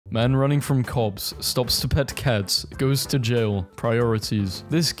Man running from cops, stops to pet cats, goes to jail. Priorities.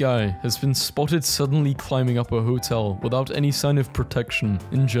 This guy has been spotted suddenly climbing up a hotel without any sign of protection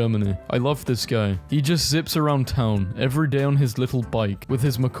in Germany. I love this guy. He just zips around town every day on his little bike with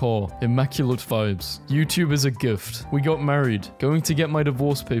his macaw. Immaculate vibes. YouTube is a gift. We got married. Going to get my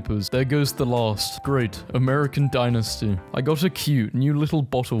divorce papers. There goes the last. Great. American Dynasty. I got a cute new little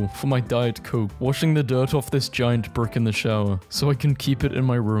bottle for my Diet Coke. Washing the dirt off this giant brick in the shower so I can keep it in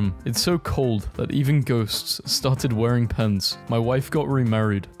my room. It's so cold that even ghosts started wearing pants. My wife got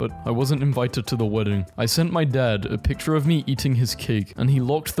remarried, but I wasn't invited to the wedding. I sent my dad a picture of me eating his cake and he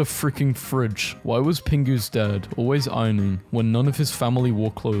locked the freaking fridge. Why was Pingu's dad always ironing when none of his family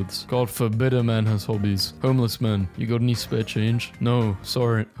wore clothes? God forbid a man has hobbies. Homeless man, you got any spare change? No,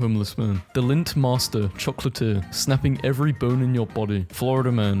 sorry, homeless man. The Lint Master, chocolatier, snapping every bone in your body.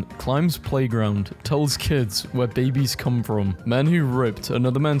 Florida man, climbs playground, tells kids where babies come from. Man who ripped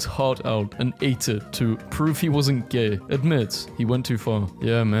another man's heart out and ate it to prove he wasn't gay. Admits he went too far.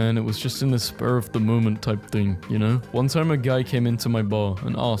 Yeah man, it was just in the spur of the moment type thing, you know? One time a guy came into my bar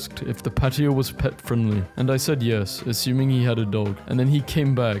and asked if the patio was pet friendly, and I said yes, assuming he had a dog, and then he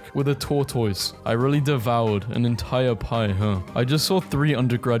came back with a tortoise. I really devoured an entire pie, huh? I just saw 3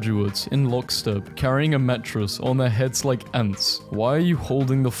 undergraduates in lockstep carrying a mattress on their heads like ants. Why are you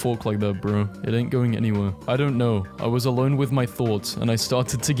holding the fork like that, bro? It ain't going anywhere. I don't know. I was alone with my thoughts and I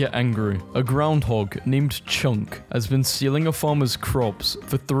started to get angry. A groundhog named Chunk has been stealing a farmer's crops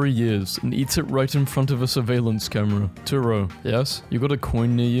for 3 years and eats it right in front of a surveillance camera. Turo, yes? You got a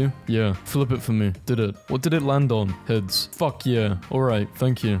coin near you? Yeah. Flip it for me. Did it. What did it land on? Heads. Fuck yeah. Alright,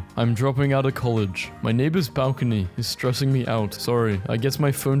 thank you. I'm dropping out of college. My neighbor's balcony is stressing me out. Sorry, I guess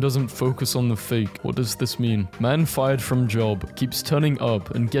my phone doesn't focus on the fake. What does this mean? Man fired from job, keeps turning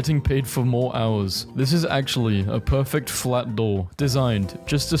up and getting paid for more hours. This is actually a perfect flat door, designed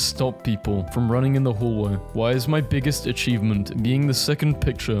just to stop people from running in the hallway. Why is my biggest achievement being the second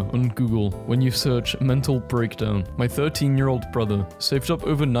picture on Google when you search mental breakdown? My 13-year-old brother saved up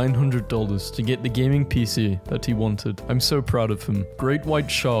over $900 to get the gaming PC that he wanted. I'm so proud of him. Great white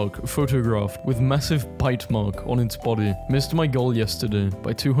shark photographed with massive bite mark on its body. Missed my goal yesterday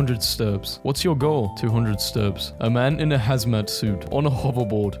by 200 steps. What's your goal? 200 steps. A man in a hazmat suit on a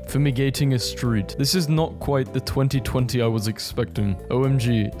hoverboard fumigating a street. This is not quite the 2020 I was expecting.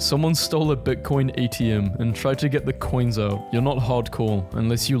 OMG, someone stole a Bitcoin ATM and tried to get the coins out. You're not hardcore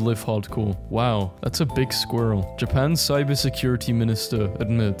unless you live hardcore. Wow, that's a big squirrel. Japan's cybersecurity minister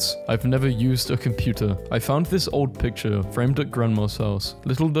admits, I've never used a computer. I found this old picture framed at grandma's house.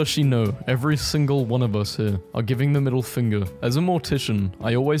 Little does she know, every single one of us here are giving the middle finger. As a mortician,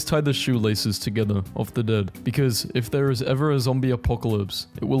 I always tie the shoelaces together of the dead, because if there is ever a zombie apocalypse,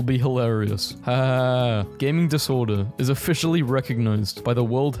 it will be hilarious. Ha! Gaming disorder is officially recognized by the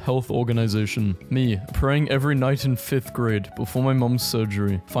World Health Organization. Me, praying every night in 5th grade before my mom's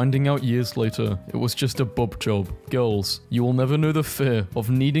surgery, finding out years later it was just a bub job. Girls, you will never know the fear of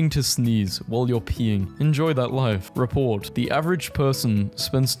needing to sneeze while you're peeing. Enjoy that life. Report, the average person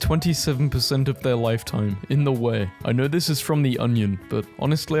spends 27% of their lifetime in the way. I know this is from The Onion, but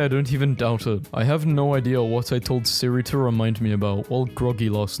honestly I don't even doubt it. I have no idea what I told Siri to remind me about while groggy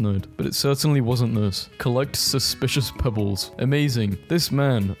last night, but it certainly wasn't this. Collect suspicious pebbles. Amazing. This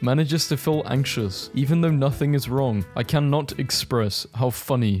man manages to feel anxious even though nothing is wrong. I cannot express how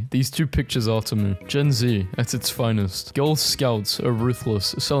funny these 2 pictures are to me. Gen Z at its finest. Girl Scouts are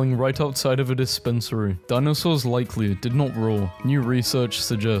ruthless, selling right outside of a dispensary. Dinosaurs likely did not roar. New research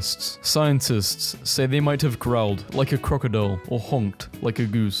suggests. Scientists say they might have growled like a crocodile or honked like a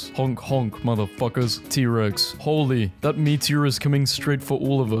goose. Honk honk, motherfuckers. T-Rex. Holy, that meteor is coming straight for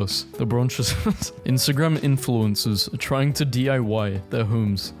all of us. The branches. Instagram influencers trying to DIY their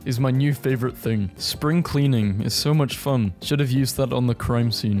homes is my new favorite thing. Spring cleaning is so much fun. Should have used that on the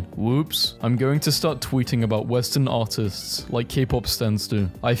crime scene. Whoops. I'm going to start tweeting about Western artists like K-pop stans do.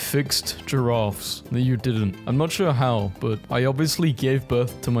 I fixed giraffes. No, you didn't. I'm not sure how, but I obviously gave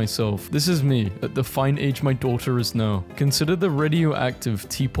birth to myself. This is me at the fine age my daughter is now. Consider the radioactive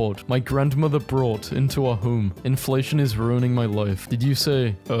teapot my grandmother brought into our home. Inflation is ruining my life. Did you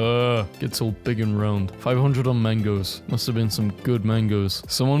say, gets all big and round. 500 on mangoes. Must have been some good mangoes.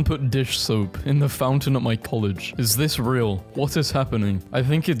 Someone put dish soap in the fountain at my college. Is this real? What is happening? I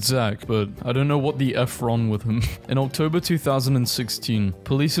think it's Zach, but I don't know what the F wrong with him. In October 2016,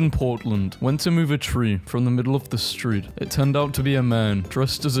 police in Portland went to move a tree from the middle of the street. It turned out to be a man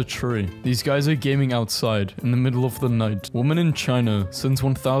dressed as a tree. These guys are gaming outside in the middle of the night. Woman in China sends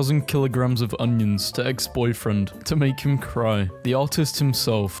 1,000 kilograms of onions to ex-boyfriend to make him cry. The artist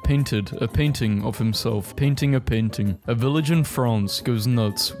himself painted a painting of himself painting a painting. A village in France accounts goes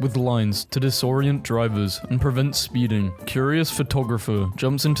nuts with lines to disorient drivers and prevent speeding. Curious photographer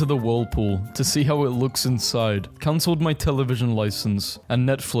jumps into the whirlpool to see how it looks inside. Cancelled my television license. And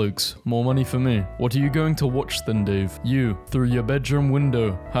Netflix, more money for me. What are you going to watch then, Dave? You, through your bedroom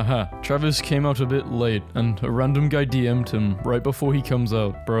window. Haha. Travis came out a bit late, and a random guy DM'd him right before he comes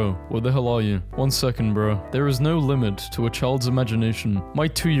out. Bro, where the hell are you? 1 second, bro. There is no limit to a child's imagination. My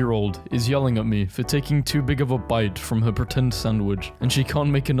 2-year-old is yelling at me for taking too big of a bite from her pretend sandwich, and she can't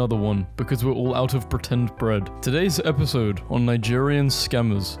make another one because we're all out of pretend bread. Today's episode on Nigerian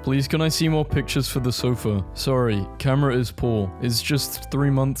scammers. Please can I see more pictures for the sofa? Sorry, camera is poor. It's just 3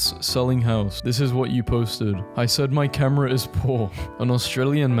 months selling house. This is what you posted. I said my camera is poor. An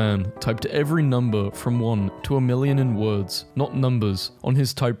Australian man typed every number from 1 to 1,000,000 in words, not numbers, on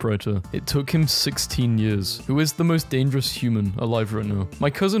his typewriter. It took him 16 years. Who is the most dangerous human alive right now? My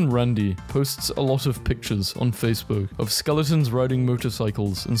cousin Randy posts a lot of pictures on Facebook of skeletons riding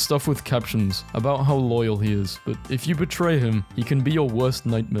motorcycles and stuff with captions about how loyal he is, but if you betray him, he can be your worst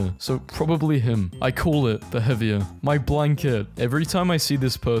nightmare, so probably him. I call it the heavier. My blanket. Every time I see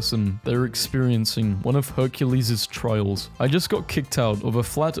this person, they're experiencing one of Hercules' trials. I just got kicked out of a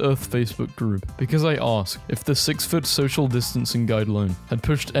Flat Earth Facebook group because I asked if the 6-foot social distancing guideline had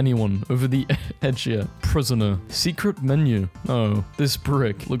pushed anyone over the edge yet. Prisoner. Secret menu. Oh, this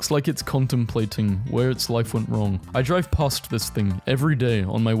brick looks like it's contemplating where its life went wrong. I drive past this thing every day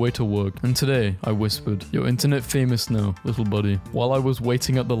on my way to work, and today I whispered, "You're internet famous now, little buddy," while I was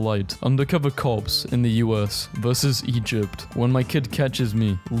waiting at the light. Undercover cops in the US versus Egypt. When my kid catches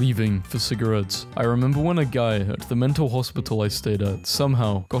me leaving for cigarettes. I remember when a guy at the mental hospital I stayed at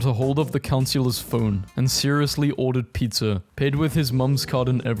somehow got a hold of the counselor's phone and seriously ordered pizza, paid with his mum's card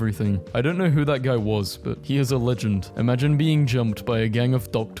and everything. I don't know who that guy was, but he is a legend. Imagine being jumped by a gang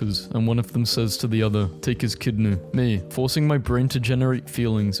of doctors and one of them says to the other, "Take his kidney." Me, forcing my brain to generate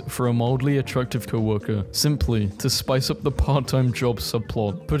feelings for a mildly attractive coworker, simply to spice up the part-time job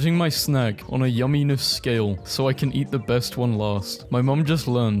subplot. Putting my snack on a yumminess scale so I can eat the best one last. My mum just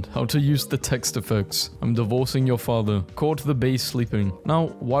learned how to use the text effects. "I'm divorcing your father." Caught the bae sleeping. Now,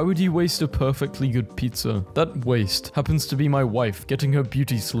 why would you waste a perfectly good pizza? That waste happens to be my wife getting her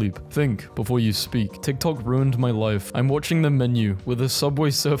beauty sleep. Think before you speak. TikTok ruined my life. I'm watching the menu with a Subway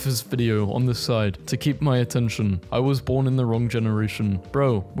Surfers video on the side to keep my attention. I was born in the wrong generation.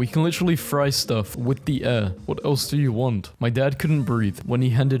 Bro, we can literally fry stuff with the air. What else do you want? My dad couldn't breathe when he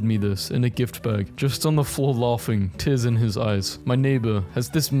handed me this in a gift bag, just on the floor laughing, tears in his eyes. My neighbor has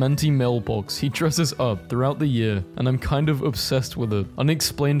this Menti mailbox he dresses up throughout the year, and I'm kind of obsessed with it.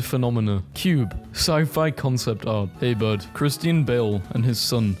 Unexplained phenomena. Cube. Sci-fi concept art. Hey bud. Christian Bale and his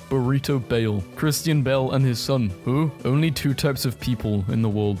son. Burrito Bale. Christian Bale and his son. Who? Only 2 types of people in the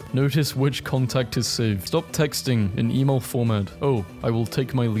world. Notice which contact is saved. Stop texting in email format. Oh, I will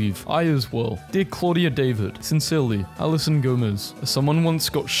take my leave. I as well. Dear Claudia David, sincerely, Alison Gomez. Someone once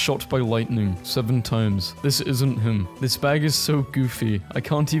got shot by lightning 7 times. This isn't him. This bag is so goofy, I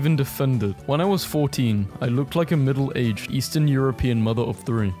can't even defend it. When I was 14, I looked like a middle-aged Eastern European mother of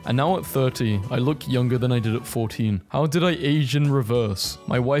 3. And now at 30, I look younger than I did at 14. How did I age in reverse?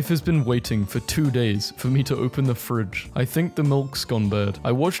 My wife has been waiting for 2 days for me to open the fridge. I think the milk's gone bad.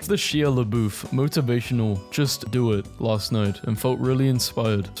 I watched the Shia LaBeouf motivational Just Do It last night and felt really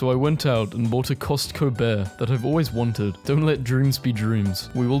inspired. So I went out and bought a Costco bear that I've always wanted. Don't let dreams be dreams.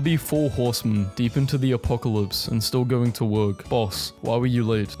 We will be 4 horsemen deep into the apocalypse and still going to work. Boss, why were you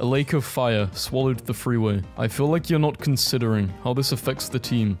late? A lake of fire swallowed the freeway. I feel like you're not considering how this affects the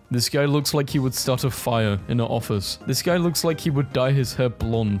team. This guy looks like he would start a fire in an office. This guy looks like he would dye his hair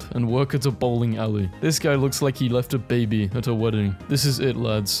blonde and work at a bowling alley. This guy looks like he left a baby at a wedding. This is it,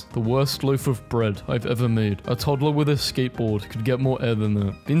 lads. The worst loaf of bread I've ever made. A toddler with a skateboard could get more air than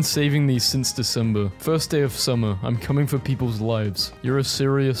that. Been saving these since December. First day of summer, I'm coming for people's lives. You're a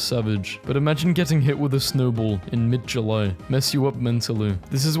serious savage. But imagine getting hit with a snowball in mid-July. Mess you up mentally.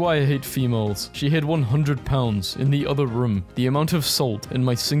 This is why I hate females. She hid 100 pounds in the other room. The amount of salt in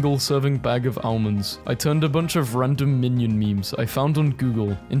my single-serving bag of almonds. I turned a bunch of random minion memes I found on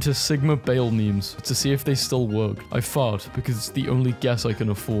Google into Sigma Bale memes to see if they still work. I fart because it's the only gas I can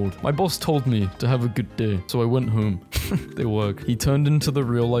afford. My boss told me to have a good day, so I went home. They work. He turned into the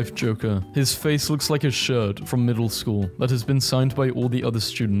real-life Joker. His face looks like a shirt from middle school that has been signed by all the other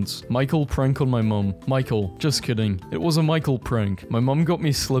students. Michael prank on my mum. Michael, just kidding. It was a Michael prank. My mum got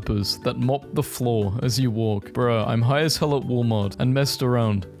me slippers that mop the floor as you walk. Bruh, I'm high as hell at Walmart and messed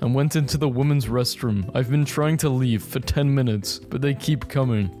around and went into the women's restroom. I've been trying to leave for 10 minutes, but they keep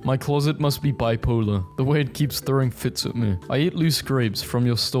coming. My closet must be bipolar, the way it keeps throwing fits at me. I eat loose grapes from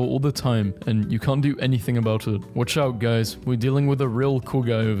your store all the time, and you can't do anything about it. Watch out, out, guys. We're dealing with a real cool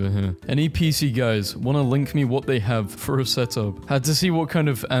guy over here. Any PC guys wanna link me what they have for a setup? Had to see what kind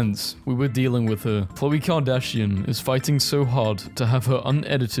of ants we were dealing with here. Khloe Kardashian is fighting so hard to have her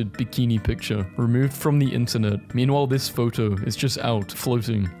unedited bikini picture removed from the internet. Meanwhile, this photo is just out,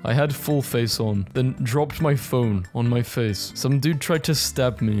 floating. I had full face on, then dropped my phone on my face. Some dude tried to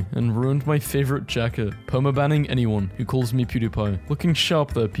stab me and ruined my favorite jacket, permabanning anyone who calls me PewDiePie. Looking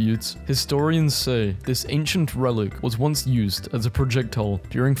sharp there, Pewds. Historians say this ancient relic was once used as a projectile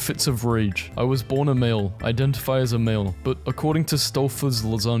during fits of rage. I was born a male, identify as a male, but according to Stolfer's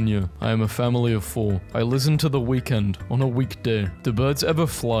lasagna, I am a family of 4. I listen to The Weeknd on a weekday. Do birds ever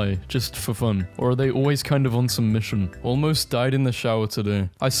fly just for fun, or are they always kind of on some mission? Almost died in the shower today.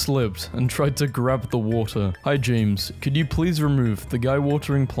 I slipped and tried to grab the water. Hi James, could you please remove the guy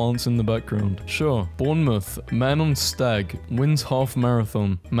watering plants in the background? Sure. Bournemouth, man on stag, wins half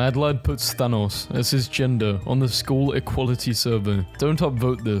marathon. Madlad puts Thanos as his gender on the school equality survey. Don't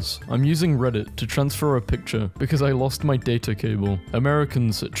upvote this. I'm using Reddit to transfer a picture because I lost my data cable.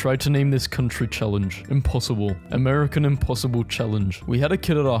 Americans tried to name this country challenge. Impossible. American Impossible Challenge. We had a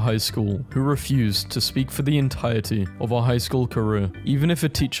kid at our high school who refused to speak for the entirety of our high school career, even if a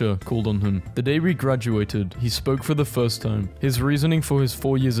teacher called on him. The day we graduated, he spoke for the first time. His reasoning for his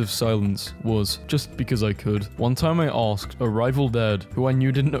 4 years of silence was just because I could. One time I asked a rival dad who I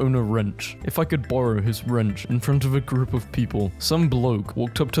knew didn't own a wrench if I could borrow his wrench in front of a group of people. Some bloke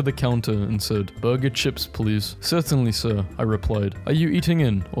walked up to the counter and said, "Burger chips, please." "Certainly, sir," I replied. "Are you eating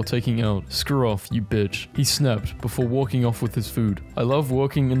in or taking out?" "Screw off, you bitch." He snapped before walking off with his food. I love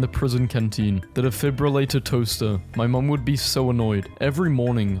working in the prison canteen. The defibrillator toaster. My mom would be so annoyed. Every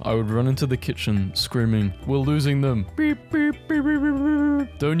morning I would run into the kitchen screaming, "We're losing them. Beep, beep, beep, beep, beep,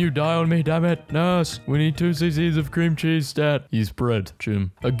 beep. Don't you die on me, damn it. Nurse, we need 2 cc's of cream cheese, stat." He's bred,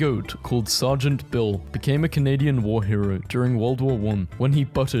 Jim. A goat called Sergeant Bill became a Canadian war hero during World War I when he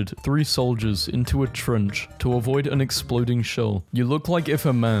butted 3 soldiers into a trench to avoid an exploding shell. You look like if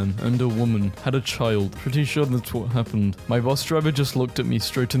a man and a woman had a child. Pretty sure that's what happened. My bus driver just looked at me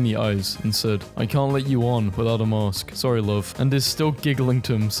straight in the eyes and said, "I can't let you on without a mask. Sorry, love," and is still giggling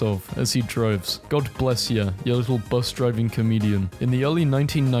to himself as he drives. God bless ya, you little bus driving comedian. In the early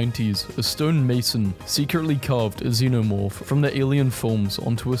 1990s, a stone mason secretly carved a xenomorph from the Alien films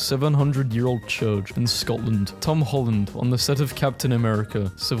onto a 700-year-old church in Scotland. Tom Holland on the set of Captain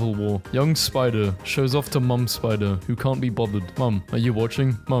America: Civil War. Young Spider shows off to Mum Spider, who can't be bothered. "Mum, are you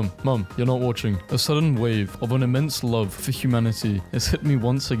watching? Mum, you're not watching." A sudden wave of an immense love for humanity has hit me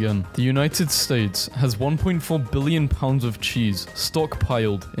once again. The United States has 1.4 billion pounds of cheese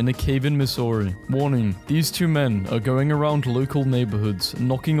stockpiled in a cave in Missouri. Warning, these 2 men are going around local neighborhoods,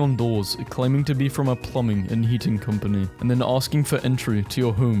 knocking on doors, claiming to be from a plumbing and heating company, and then asking for entry to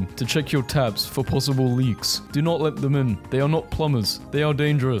your home to check your taps for possible leaks. Do not let them in. They are not plumbers. They are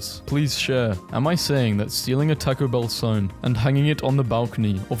dangerous. Please share. Am I saying that stealing a Taco Bell sign and hanging it on the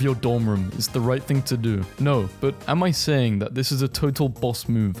balcony of your dorm room is the right thing to do? No, but am I saying that this is a total boss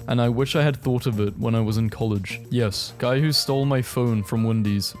move and I wish I had thought of it when I was in college? Yes, guy who stole my phone from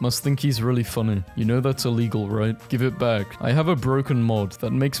Wendy's must think he's really funny. You know that's illegal, right? Give it back. I have a broken mod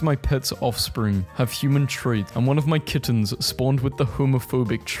that makes my pet's offspring have human trait, and one of my kittens spawned with the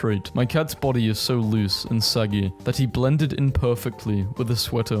homophobic trait. My cat's body is so loose and saggy that he blended in perfectly with the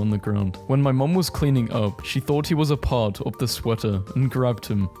sweater on the ground. When my mom was cleaning up, she thought he was a part of the sweater and grabbed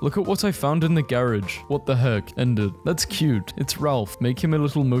him. "Look at what I found in the garage." "What the heck?" Ended. "That's cute. It's Ralph. Make him a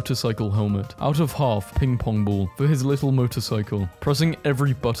little motorcycle helmet. Out of half ping pong ball for his little motorcycle." Pressing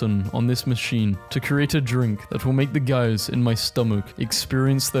every button on this machine to create a drink that will make the guys in my stomach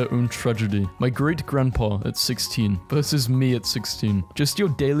experience their own tragedy. My great grandpa at 16 versus me at 16. Just your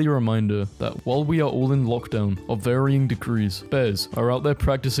daily reminder that while we are all in lockdown of varying degrees, bears are out there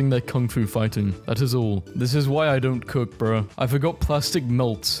practicing their kung fu fighting. That is all. This is why I don't cook, bruh. I forgot plastic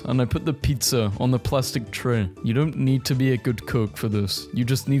melts and I put the pizza on the plastic tray. You don't need to be a good cook for this. You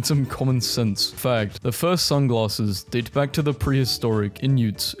just need some common sense. Fact, the first sunglasses date back to the prehistoric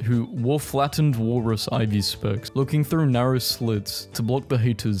Inuits who wore flattened walrus ivy specs, looking through narrow slits to block the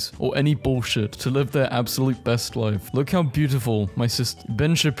haters or any bullshit to live their absolute best life. Look how beautiful my sister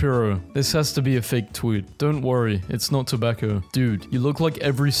Ben Shapiro. This has to be a fake tweet. Don't worry, it's not tobacco. Dude, you look like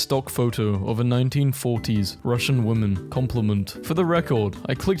every stock photo of a 1940s Russian woman. Compliment. For the record,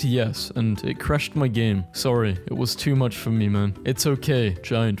 I clicked yes and it crashed my game. Sorry, it was too much for me, man. It's okay,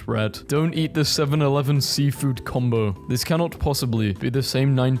 giant rat. Don't eat the 7-Eleven seafood combo. This cannot possibly be the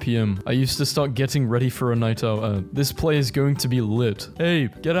same 9 PM I used to start getting ready for a night out at. This play is going to be lit. lit. Hey,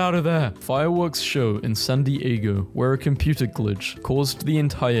 get out of there. Fireworks show in San Diego, where a computer glitch caused the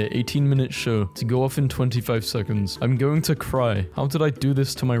entire 18-minute show to go off in 25 seconds. I'm going to cry. How did I do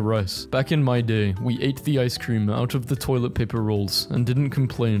this to my rice? Back in my day, we ate the ice cream out of the toilet paper rolls and didn't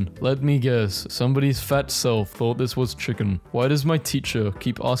complain. Let me guess, somebody's fat self thought this was chicken. Why does my teacher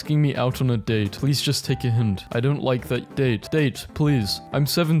keep asking me out on a date? Please just take a hint. I don't like that date. Date, please. I'm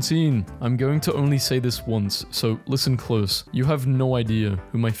 17. I'm going to only say this once, so listen close. You have no idea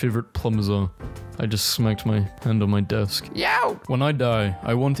who my favorite plumbers are. I just smacked my hand on my desk. Yow! When I die,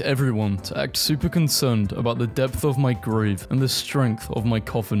 I want everyone to act super concerned about the depth of my grave and the strength of my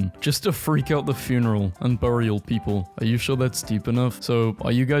coffin, just to freak out the funeral and burial people. Are you sure that's deep enough? So,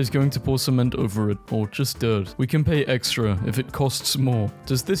 are you guys going to pour cement over it, or just dirt? We can pay extra if it costs more.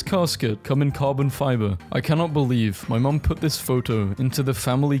 Does this casket come in carbon fiber? I cannot believe my mom put this photo into the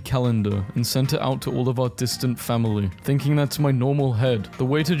family calendar and sent it out to all of our distant family, thinking that's my normal head. The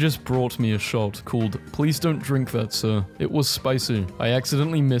waiter just brought me a shot called "Please don't drink that, sir." It was spicy. I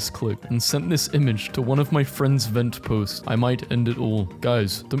accidentally misclicked and sent this image to one of my friend's vent posts. I might end it all.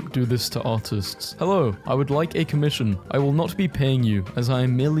 Guys, don't do this to artists. Hello, I would like a commission. I will not be paying you, as I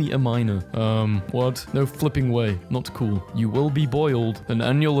am merely a minor. What? No flipping way. Not cool. You will be boiled. An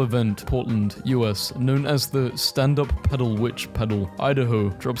annual event, Portland, US, known as the Stand-Up Pedal Witch Pedal. Idaho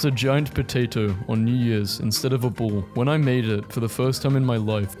drops a giant potato on New Year's instead of a ball. When I made it for the first time in my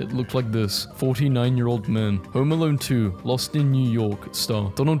life, it looked like this. 49-year-old man. Home Alone 2, Lost in New York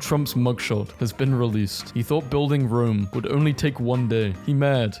star. Donald Trump's mugshot has been released. He thought building Rome would only take one day. He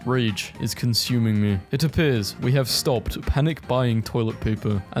mad. Rage is consuming me. It appears we have stopped panic buying toilet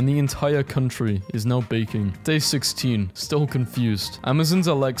paper, and the entire country is now baking. Day 16, still confused. Amazon's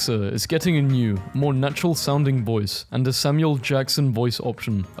Alexa is getting a new, more natural sounding voice, and a Samuel Jackson voice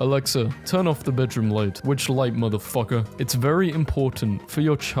option. Alexa, turn off the bedroom light. Which light, motherfucker? It's very important for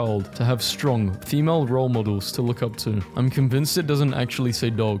your child to have strong female role models to look up to. I'm convinced it doesn't actually say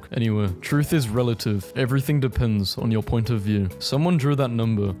dog anywhere. Truth is relative. Everything depends on your point of view. Someone drew that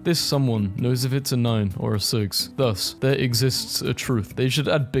number. This someone knows if it's a 9 or a 6. Thus, there exists a truth. They should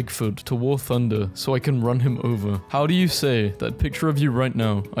add Bigfoot to War Thunder so I can run him over. How do you say that picture of you right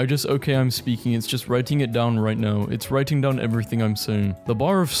now? I'm speaking, it's just writing it down right now. It's writing down everything I'm saying. The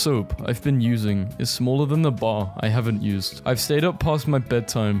bar of soap I've been using is smaller than the bar I haven't used. I've stayed up past my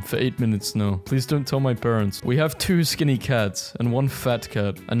bedtime for 8 minutes now. Please don't tell my parents. We have 2 skinny cats and 1 fat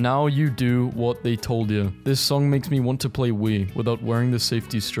cat, and now you do what they told you. This song makes me want to play Wii without wearing the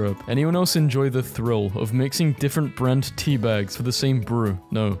safety strap. Anyone else enjoy the thrill of mixing different brand tea bags for the same brew?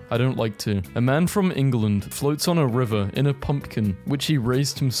 No, I don't like to. A man from England floats on a river in a pumpkin, which he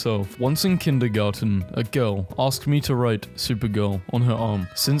raised himself. Once in kindergarten, a girl asked me to write Supergirl on her arm.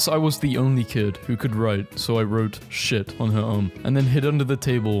 Since I was the only kid who could write, so I wrote shit on her arm, and then hid under the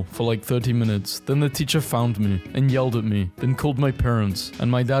table for like 30 minutes. Then the teacher found me and yelled at me, then called my parents, and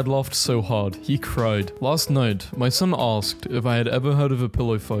my dad laughed so hard, he cried. Last night, my son asked if I had ever heard of a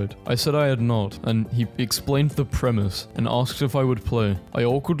pillow fight. I said I had not, and he explained the premise and asked if I would play. I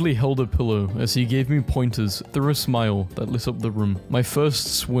awkwardly held a pillow as he gave me pointers through a smile that lit up the room. My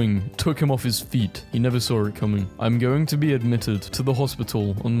first swing took him off his feet. He never saw it coming. I'm going to be admitted to the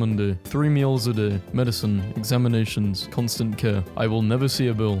hospital on Monday. 3 meals a day, medicine, examinations, constant care. I will never see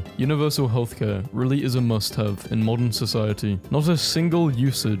a bill. Universal healthcare really is a must-have in modern society. Not a single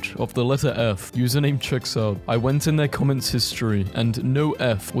usage of the letter F. Username checks out. I went in their comments history and no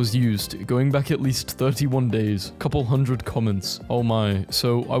F was used, going back at least 31 days. Couple hundred comments. Oh my.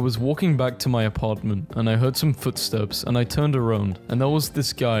 So I was walking back to my apartment and I heard some footsteps and I turned around and there was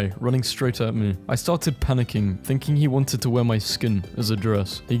this guy running straight at me. I started panicking, thinking he wanted to wear my skin as a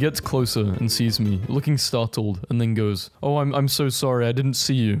dress. He gets closer and sees me, looking startled, and then goes, "Oh, I'm so sorry, I didn't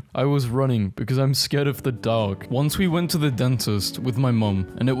see you. I was running because I'm scared of the dark." Once we went to the dentist with my mum,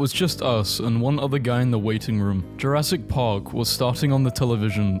 and it was just us and one other guy in the waiting room. Jurassic Park was starting on the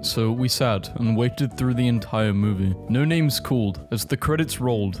television, so we sat and waited through the entire movie. No names called. As the credits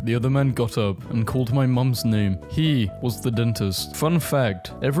rolled, the other man got up and called my mum's name. He was the dentist. Fun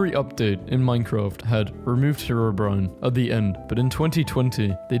fact, every update in Minecraft had removed Herobrine at the end, but in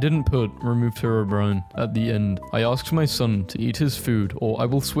 2020, they didn't put removed Herobrine at the end. I asked my son to eat his food or I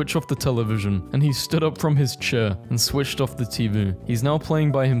will switch off the television television, and he stood up from his chair and switched off the TV. He's now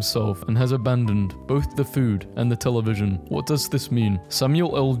playing by himself and has abandoned both the food and the television. What does this mean?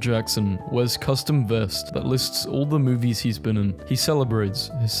 Samuel L. Jackson wears custom vest that lists all the movies he's been in. He celebrates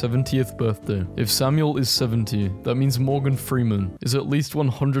his 70th birthday. If Samuel is 70, that means Morgan Freeman is at least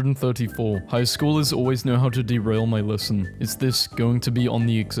 134. High schoolers always know how to derail my lesson. Is this going to be on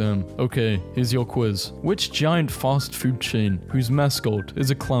the exam? Okay, here's your quiz. Which giant fast food chain, whose mascot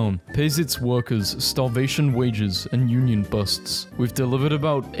is a clown, pays its workers starvation wages and union busts? We've delivered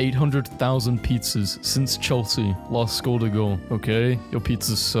about 800,000 pizzas since Chelsea last scored a goal. Okay, your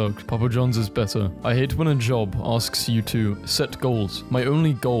pizzas suck. Papa John's is better. I hate when a job asks you to set goals. My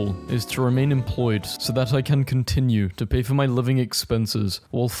only goal is to remain employed so that I can continue to pay for my living expenses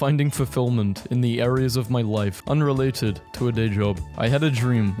while finding fulfillment in the areas of my life unrelated to a day job. I had a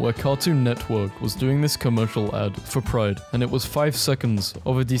dream where Cartoon Network was doing this commercial ad for Pride, and it was 5 seconds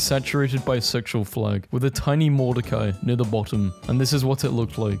of a desaturated bisexual flag with a tiny Mordecai near the bottom, and this is what it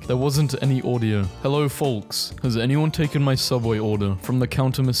looked like. There wasn't any audio. Hello folks, has anyone taken my Subway order from the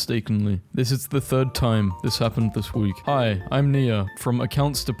counter mistakenly? This is the third time this happened this week. Hi, I'm Nia from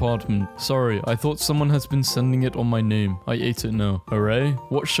Accounts Department. Sorry, I thought someone has been sending it on my name. I ate it now. Hooray?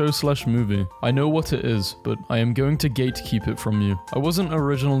 What show/movie? I know what it is, but I am going to gatekeep it from you. I wasn't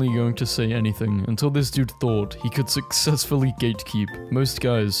originally going to say anything until this dude thought he could successfully gatekeep. Most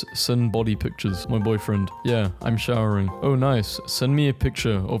guys send body pictures. My boyfriend. Yeah, I'm showering. Oh nice, send me a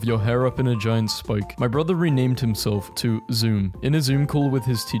picture of your hair up in a giant spike. My brother renamed himself to Zoom in a Zoom call with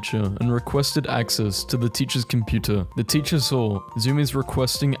his teacher and requested access to the teacher's computer. The teacher saw Zoom is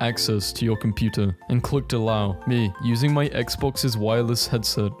requesting access to your computer and clicked allow. Me, using my Xbox's wireless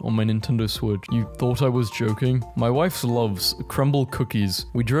headset on my Nintendo Switch. You thought I was joking? My wife loves crumble cookies.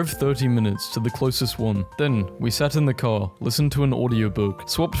 We drove 30 minutes to the closest one. Then we sat in the car, listened to an audiobook,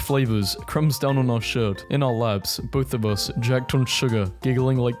 swapped flavors, crumbs down on our shirt. In our laps, both of us jacked on sugar,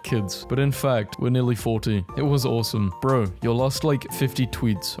 giggling like kids. But in fact, we're nearly 40. It was awesome. Bro, your last like 50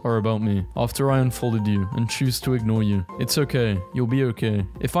 tweets are about me after I unfollowed you and choose to ignore you. It's okay. You'll be okay.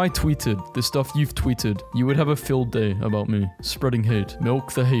 If I tweeted the stuff you've tweeted, you would have a field day about me. Spreading hate.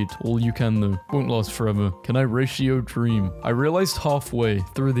 Milk the hate all you can though. Won't last forever. Can I ratio dream? I realized halfway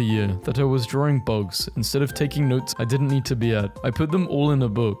through the year that I was drawing bugs instead of taking notes I didn't need to be at. I put them all in a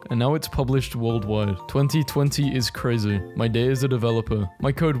book and now it's published worldwide. 2020 is crazy. My day as a developer.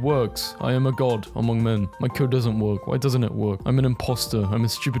 My code works. I am a god among men. My code doesn't work. Why doesn't it work? I'm an imposter. I'm a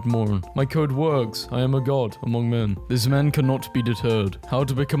stupid moron. My code works. I am a god among men. This man cannot be deterred. How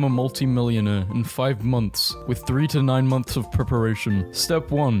to become a multi-millionaire in 5 months with 3 to 9 months of preparation.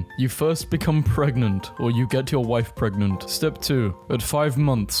 Step 1. You first become pregnant or you get your wife pregnant. Step 2. At 5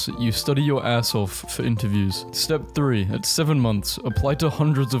 months, you study your ass off for interviews. Step 3. At 7 months, apply to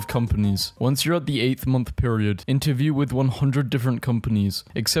hundreds of companies. Once you're at the 8th month period, interview with 100 different companies.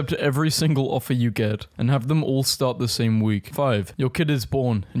 Accept every single offer you get and have them all start the same week. 5. Your kid is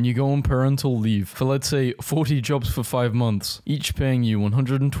born and you go on parental leave for let's say 40 jobs for 5 months, each paying you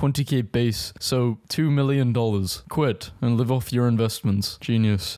 120k base, so $2 million. Quit and live off your investments. Genius.